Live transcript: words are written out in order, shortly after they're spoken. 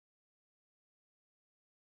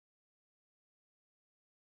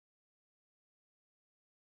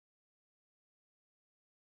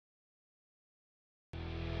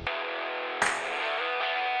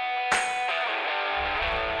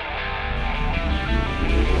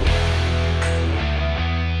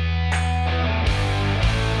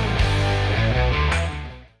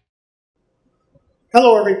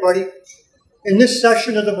Hello everybody. In this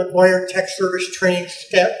session of the McGuire Tech Service Training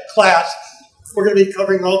class, we're going to be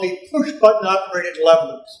covering all the push-button operated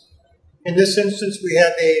levelers. In this instance, we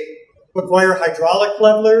have a McGuire hydraulic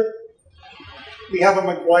leveler, we have a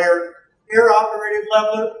McGuire air-operated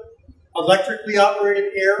leveler, electrically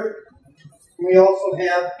operated air, and we also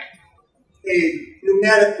have a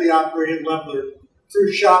pneumatically operated leveler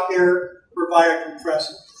through shock air or via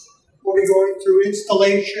compressor. We'll be going through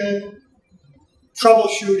installation,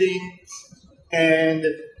 troubleshooting, and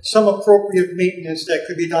some appropriate maintenance that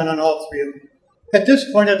could be done on all three of them. At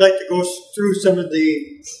this point, I'd like to go through some of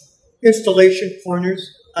the installation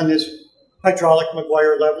pointers on this hydraulic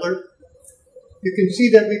McGuire leveler. You can see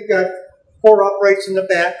that we've got 4 uprights in the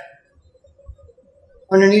back.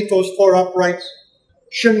 Underneath those 4 uprights,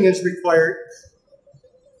 shimming is required.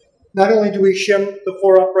 Not only do we shim the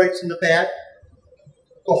 4 uprights in the back,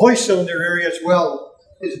 the hoist cylinder area as well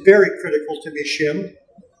is very critical to be shimmed.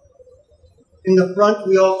 In the front,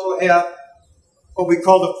 we also have what we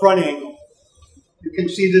call the front angle. You can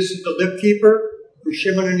see this is the lip keeper. We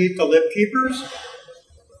shim underneath the lip keepers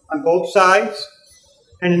on both sides.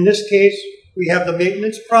 And in this case, we have the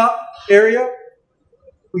maintenance prop area.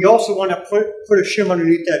 We also want to put a shim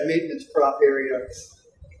underneath that maintenance prop area.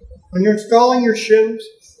 When you're installing your shims,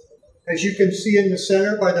 as you can see in the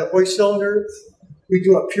center by the hoist cylinder, we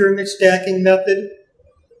do a pyramid stacking method.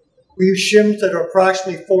 We use shims that are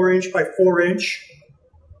approximately 4 inch by 4 inch.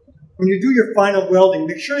 When you do your final welding,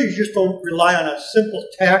 make sure you just don't rely on a simple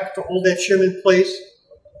tack to hold that shim in place.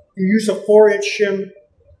 You use a 4-inch shim,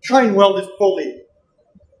 try and weld it fully,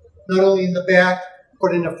 not only in the back,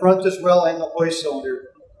 but in the front as well and the hoist cylinder.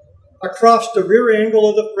 Across the rear angle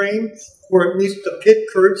of the frame, where it meets the pit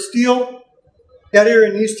curb steel, that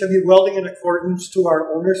area needs to be welding in accordance to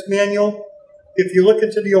our owner's manual. If you look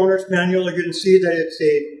into the owner's manual, you're going to see that it's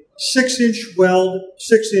a 6-inch weld,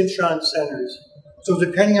 6-inch on centers. So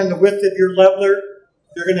depending on the width of your leveler,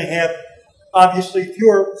 you're going to have obviously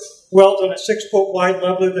fewer welds on a 6-foot wide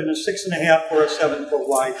leveler than a 6.5 or a 7-foot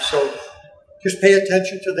wide. So just pay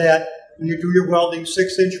attention to that when you do your welding,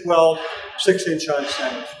 6-inch weld, 6-inch on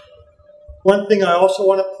centers. One thing I also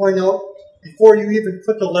want to point out, before you even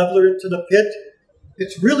put the leveler into the pit,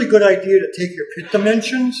 it's a really good idea to take your pit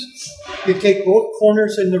dimensions. You take both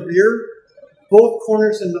corners in the rear, both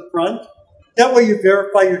corners in the front. That way you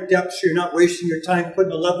verify your depth so you're not wasting your time putting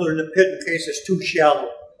the leveler in the pit in case it's too shallow.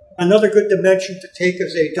 Another good dimension to take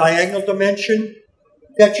is a diagonal dimension.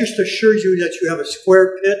 That just assures you that you have a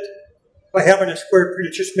square pit. By having a square pit,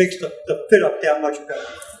 it just makes the fit up that much better.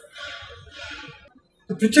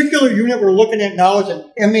 The particular unit we're looking at now is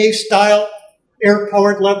an MA-style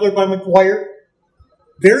air-powered leveler by McGuire.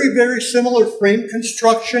 Very, very similar frame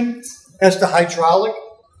construction as the hydraulic.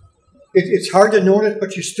 It's hard to notice,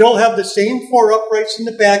 but you still have the same 4 uprights in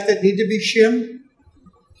the back that need to be shimmed.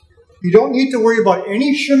 You don't need to worry about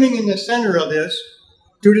any shimming in the center of this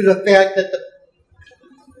due to the fact that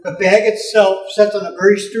the bag itself sits on a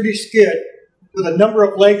very sturdy skid with a number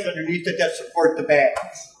of legs underneath it that support the bag.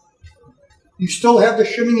 You still have the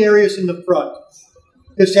shimming areas in the front.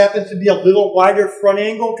 This happens to be a little wider front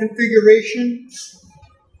angle configuration.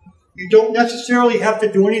 You don't necessarily have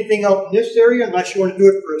to do anything out in this area unless you want to do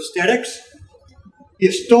it for aesthetics.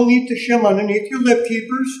 You still need to shim underneath your lip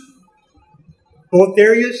keepers, both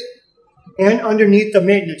areas, and underneath the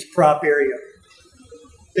maintenance prop area.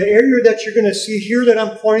 The area that you're going to see here that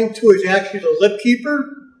I'm pointing to is actually the lip keeper.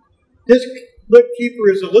 This lip keeper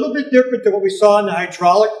is a little bit different than what we saw in the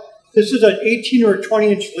hydraulic. This is an 18 or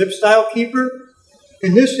 20-inch lip style keeper.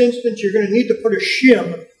 In this instance, you're going to need to put a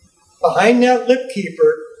shim behind that lip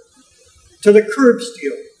keeper to the curb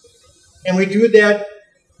steel. And we do that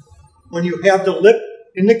when you have the lip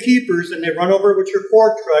in the keepers and they run over with your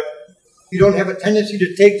fork truck. You don't have a tendency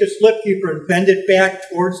to take this lip keeper and bend it back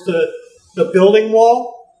towards the building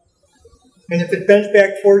wall. And if it bends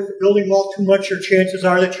back towards the building wall too much, your chances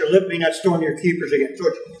are that your lip may not store in your keepers again.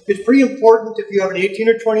 So it's pretty important if you have an 18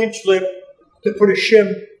 or 20-inch lip to put a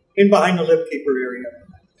shim in behind the lip keeper area.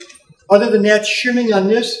 Other than that, shimming on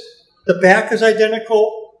this, the back is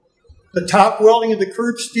identical. The top welding of the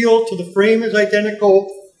curb steel to the frame is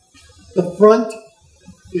identical. The front,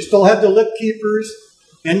 you still have the lip keepers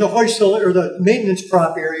and the hoist cylinder, or the maintenance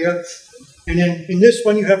prop area. And then in this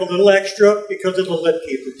one, you have a little extra because of the lip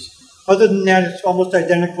keepers. Other than that, it's almost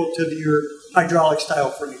identical to your hydraulic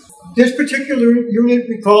style frame. This particular unit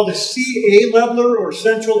we call the CA leveler or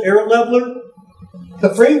central air leveler.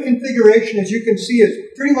 The frame configuration, as you can see, is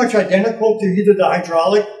pretty much identical to either the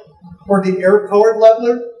hydraulic or the air-powered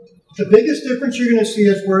leveler. The biggest difference you're going to see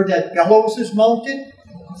is where that bellows is mounted.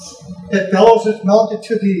 That bellows is mounted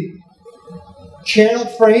to the channel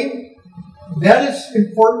frame, that is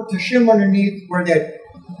important to shim underneath where that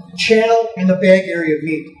channel and the bag area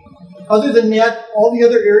meet. Other than that, all the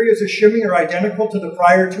other areas of shimming are identical to the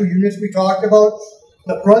prior two units we talked about.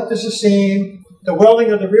 The front is the same. The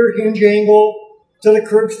welding of the rear hinge angle to the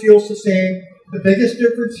curb steel is the same. The biggest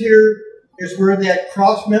difference here is where that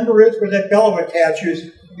cross member is, where that bellow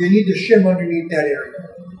attaches. You need to shim underneath that area.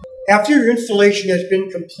 After your installation has been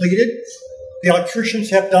completed, the electricians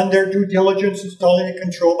have done their due diligence installing the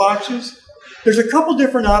control boxes. There's a couple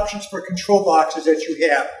different options for control boxes that you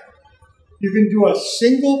have. You can do a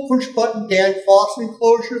single push-button Danfoss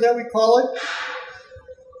enclosure, that we call it.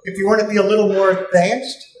 If you want to be a little more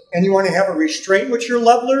advanced and you want to have a restraint with your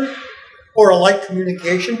leveler or a light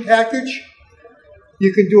communication package,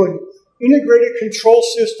 you can do an integrated control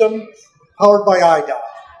system powered by Idoc.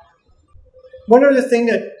 One other thing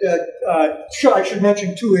that I should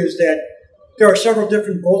mention too is that there are several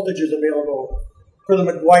different voltages available for the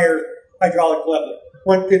McGuire hydraulic leveler.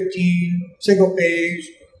 115 single phase,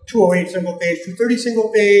 208 single phase, 230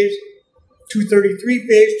 single phase, 233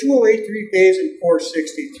 phase, 208 three phase, and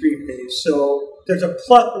 460 three phase. So there's a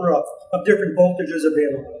plethora of different voltages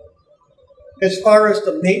available. As far as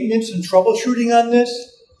the maintenance and troubleshooting on this,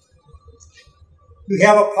 you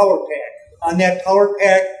have a power pack. On that power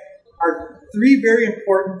pack are three very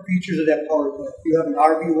important features of that power pack. You have an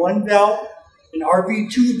RV1 valve, an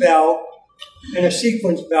RV2 valve, and a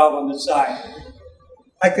sequence valve on the side.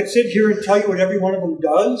 I could sit here and tell you what every one of them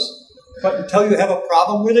does, but until you have a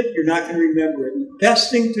problem with it, you're not going to remember it. And the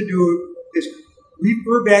best thing to do is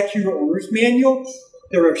refer back to your owner's manual.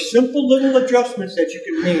 There are simple little adjustments that you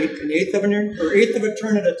can make an eighth of a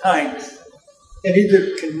turn at a time that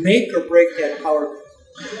either can make or break that power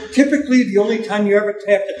pack. Typically, the only time you ever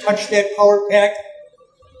have to touch that power pack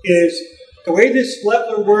is the way this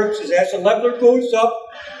leveler works is as the leveler goes up,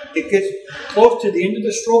 it gets close to the end of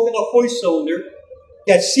the stroke of the hoist cylinder,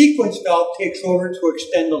 that sequence valve takes over to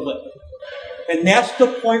extend the lip. And that's the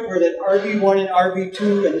point where that RV1 and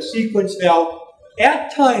RV2 and the sequence valve,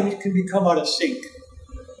 at times, can become out of sync.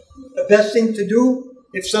 The best thing to do,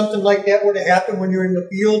 if something like that were to happen when you're in the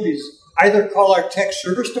field, is either call our tech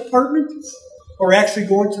service department or actually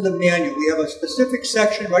go into the manual. We have a specific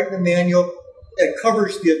section right in the manual that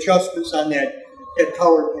covers the adjustments on that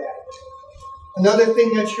power pack. Another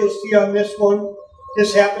thing that you'll see on this one,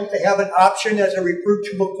 this happens to have an option, as I referred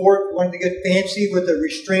to before, if you wanted to get fancy with a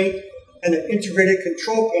restraint and an integrated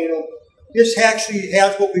control panel. This actually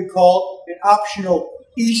has what we call an optional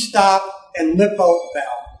e-stop and lip-out valve.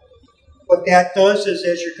 What that does is,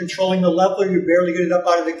 as you're controlling the leveler, you barely get it up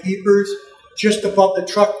out of the keepers, just above the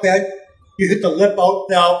truck bed, you hit the lip-out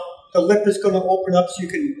valve, the lip is going to open up so you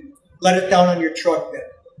can let it down on your truck bed.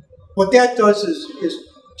 What that does is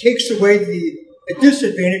takes away the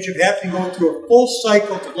disadvantage of having to go through a full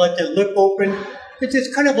cycle to let that lip open.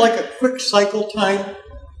 It's kind of like a quick cycle time.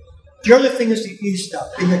 The other thing is the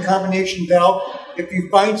e-stop, being a combination valve. If you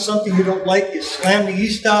find something you don't like, you slam the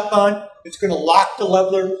e-stop on, it's going to lock the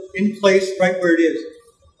leveler in place right where it is.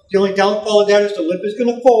 The only downfall of that is the lip is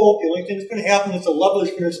going to fold. The only thing that's going to happen is the leveler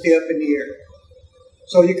is going to stay up in the air.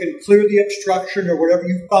 So you can clear the obstruction or whatever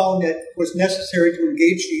you found that was necessary to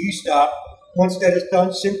engage the e-stop. Once that is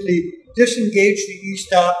done, simply disengage the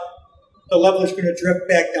e-stop. The leveler is going to drift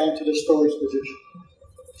back down to the storage position.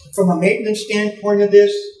 From a maintenance standpoint of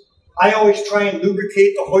this, I always try and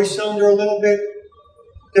lubricate the hoist cylinder a little bit.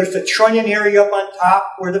 There's the trunnion area up on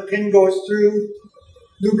top where the pin goes through.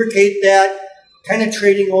 Lubricate that.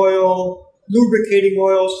 Penetrating oil, lubricating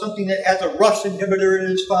oil, something that has a rust inhibitor in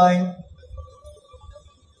it is fine.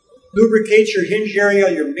 Lubricate your hinge area,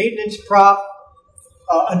 your maintenance prop.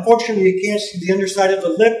 Unfortunately, you can't see the underside of the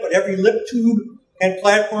lip, but every lip tube and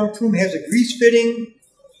platform tube has a grease fitting.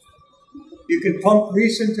 You can pump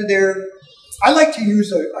grease into there. I like to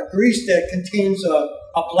use a grease that contains a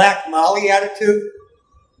black moly additive.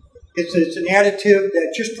 It's an additive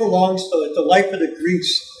that just prolongs the life of the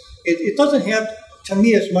grease. It doesn't have, to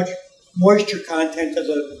me, as much moisture content as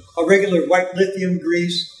a regular white lithium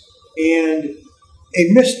grease, and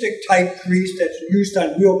a Mystic type grease that's used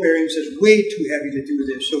on wheel bearings is way too heavy to do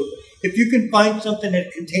this. So if you can find something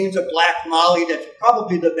that contains a black moly, that's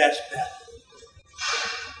probably the best bet.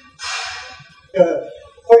 The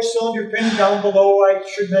hoist cylinder pin down below, I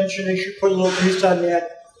should mention, they should put a little grease on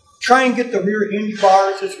that. Try and get the rear hinge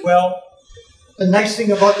bars as well. The nice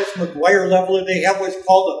thing about this McGuire leveler, they have what's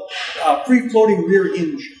called a free-floating rear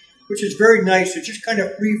hinge, which is very nice. It just kind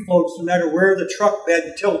of free floats no matter where the truck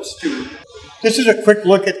bed tilts to. This is a quick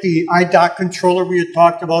look at the Idoc Controller we had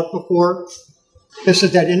talked about before. This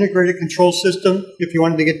is that integrated control system, if you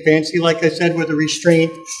wanted to get fancy, like I said, with a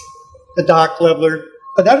restraint the dock leveler.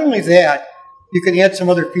 But not only that, you can add some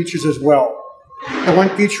other features as well. The one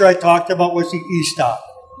feature I talked about was the e-stop.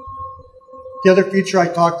 The other feature I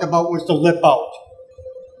talked about was the lip out.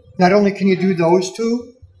 Not only can you do those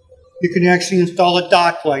two, you can actually install a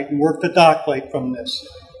dock light and work the dock light from this.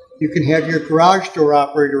 You can have your garage door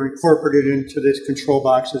operator incorporated into this control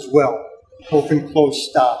box as well. Open, close,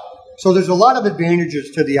 stop. So there's a lot of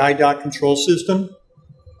advantages to the Idoc control system.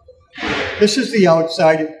 This is the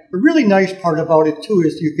outside. The really nice part about it too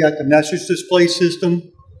is you've got the message display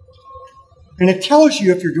system. And it tells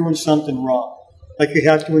you if you're doing something wrong. Like you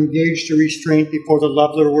have to engage the restraint before the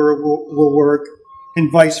leveler will work,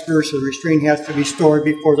 and vice versa. The restraint has to be stored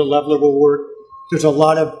before the leveler will work. There's a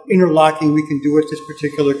lot of interlocking we can do with this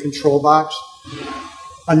particular control box.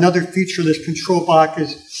 Another feature of this control box,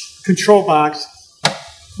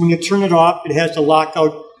 when you turn it off, it has the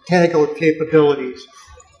lockout, tagout capabilities.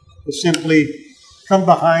 You simply come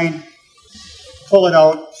behind, pull it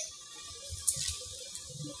out.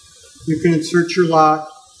 You can insert your lock,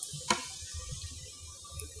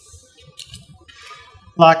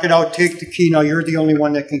 lock it out, take the key. Now you're the only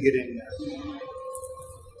one that can get in there.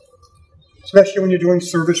 Especially when you're doing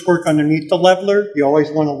service work underneath the leveler, you always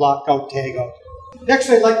want to lock out, tag out. Next,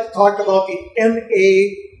 I'd like to talk about the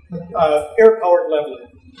MA air-powered leveler.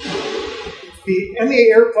 The MA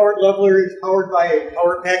air-powered leveler is powered by a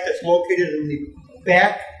power pack that's located in the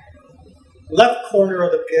back left corner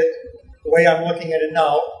of the pit, the way I'm looking at it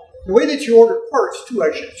now. The way that you order parts, too,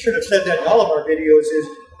 I should have said that in all of our videos, is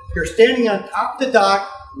you're standing on top of the dock,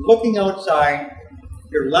 looking outside.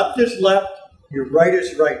 Your left is left, your right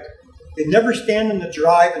is right. You never stand in the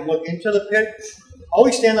drive and look into the pit.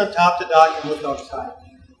 Always stand on top of the dock and look outside.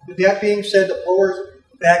 With that being said, the blower is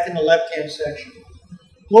back in the left-hand section.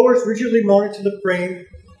 The blower is rigidly mounted to the frame.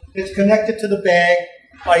 It's connected to the bag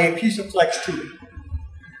by a piece of flex tubing.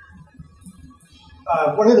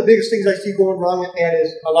 One of the biggest things I see going wrong with that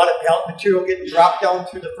is a lot of pallet material getting dropped down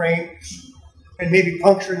through the frame and maybe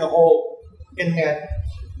puncturing a hole in that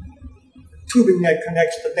tubing that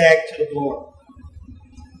connects the bag to the blower.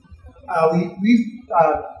 I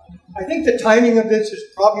think the timing of this is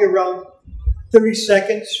probably around 30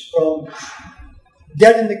 seconds from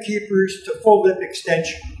dead in the keepers to full lip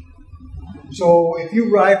extension. So if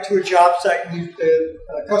you arrive to a job site and the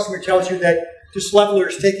customer tells you that this leveler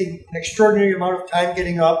is taking an extraordinary amount of time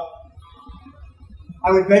getting up,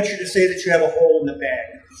 I would venture to say that you have a hole in the bag.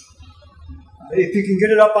 If you can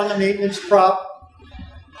get it up on the maintenance prop,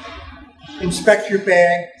 inspect your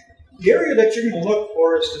bag. The area that you're going to look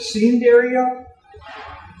for is the seamed area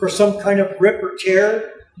for some kind of rip or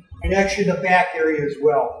tear, and actually the back area as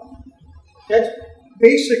well. That's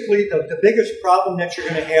basically the biggest problem that you're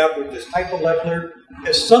going to have with this type of leveler,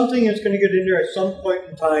 is something is going to get in there at some point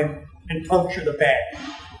in time and puncture the bag.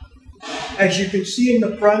 As you can see in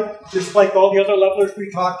the front, just like all the other levelers we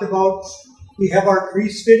talked about, we have our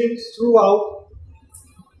grease fittings throughout,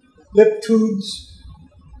 lip tubes,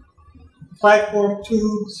 platform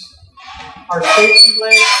tubes, our safety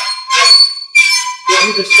legs will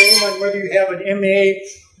be the same on whether you have an MA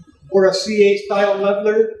or a CA style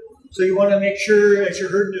leveler. So you want to make sure, as you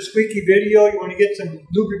heard in the squeaky video, you want to get some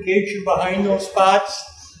lubrication behind those spots.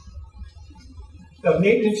 The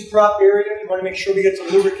maintenance prop area, you want to make sure we get some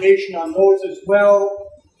lubrication on those as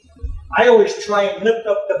well. I always try and lift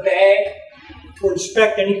up the bag to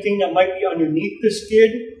inspect anything that might be underneath the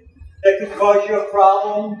skid that could cause you a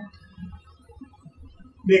problem.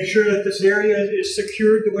 Make sure that this area is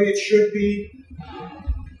secured the way it should be.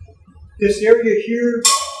 This area here,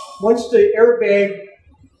 once the airbag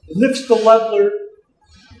lifts the leveler,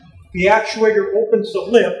 the actuator opens the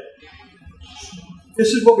lip. This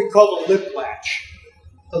is what we call the lip latch.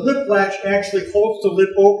 The lip latch actually holds the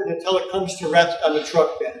lip open until it comes to rest on the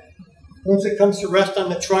truck bed. Once it comes to rest on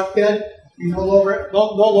the truck bed, you no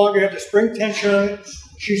longer have the spring tension on it.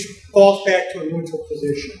 She falls back to a neutral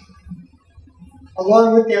position.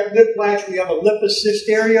 Along with that lip latch, we have a lip assist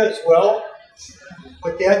area as well.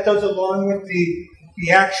 What that does along with the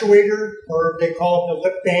actuator, or they call them the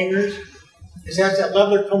lip bangers, is as that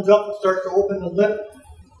leveler comes up and starts to open the lip,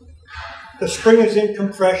 the spring is in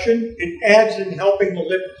compression. It adds in helping the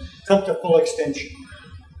lip come to full extension.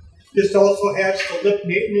 This also has the lip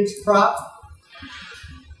maintenance prop.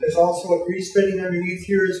 There's also a grease fitting underneath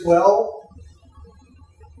here as well.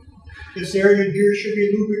 This area here should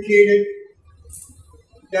be lubricated.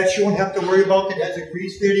 That you won't have to worry about. It has a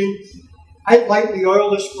grease fitting. I lightly oil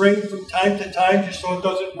the spring from time to time just so it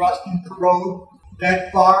doesn't rust and corrode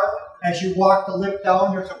that far. As you walk the lip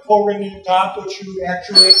down, there's a pull ring in the top which you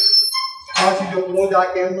actuate, causing you to low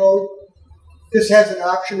dock end load. This has an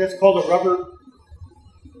option that's called a rubber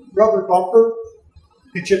rubber bumper.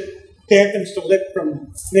 It just dampens the lip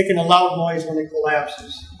from making a loud noise when it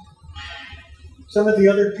collapses. Some of the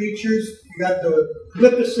other features, you got the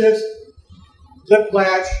lip assist, lip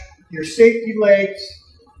latch, your safety legs,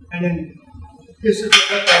 and then this is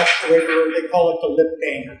the lip actuator, they call it the lip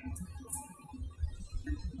banger.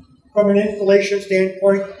 From an installation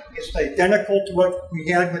standpoint, it's identical to what we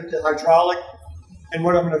had with the hydraulic and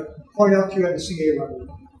what I'm going to point out to you on the CA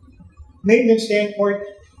level. Maintenance standpoint,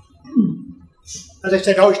 as I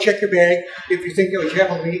said, always check your bag. If you think you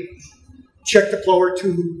have a leak, check the blower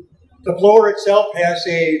tube. The blower itself has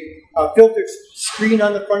a filter screen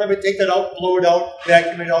on the front of it. Take that out, blow it out,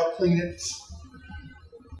 vacuum it out, clean it.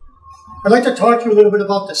 I'd like to talk to you a little bit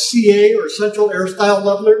about the CA, or Central Air Style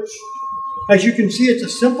Leveler. As you can see, it's a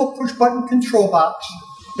simple push-button control box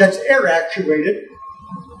that's air actuated.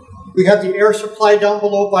 We have the air supply down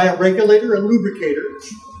below by a regulator and lubricator,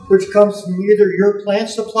 which comes from either your plant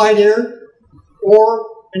supplied air or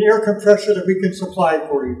an air compressor that we can supply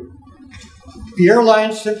for you. The air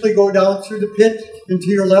lines simply go down through the pit into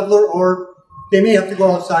your leveler, or they may have to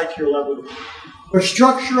go outside to your leveler. The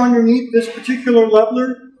structure underneath this particular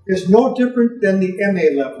leveler is no different than the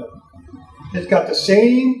MA leveler. It's got the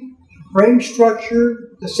same frame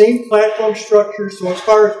structure, the same platform structure, so as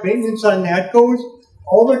far as maintenance on that goes,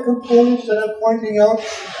 all the components that I'm pointing out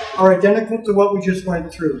are identical to what we just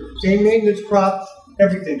went through. Same maintenance props,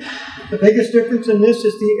 everything. The biggest difference in this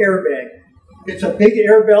is the airbag. It's a big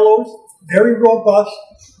air bellows, very robust,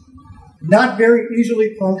 not very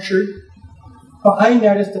easily punctured. Behind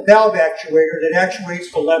that is the valve actuator that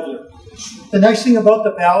actuates the leveler. The nice thing about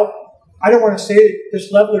the valve, I don't want to say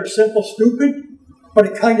this leveler is simple, stupid, but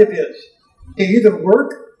it kind of is. They either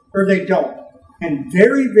work or they don't. And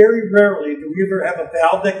very, very rarely do we ever have a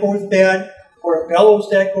valve that goes bad, or a bellows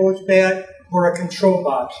that goes bad, or a control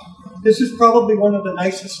box. This is probably one of the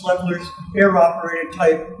nicest levelers, air-operated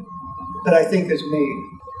type, that I think is made.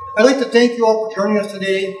 I'd like to thank you all for joining us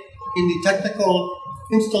today in the technical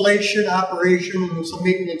installation, operation, and some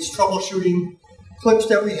maintenance troubleshooting clips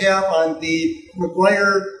that we have on the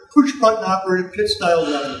McGuire push-button operated pit-style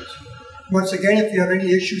levelers. Once again, if you have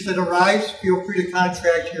any issues that arise, feel free to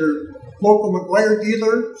contact your local McGuire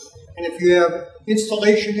dealer. And if you have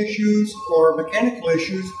installation issues or mechanical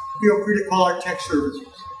issues, feel free to call our tech service.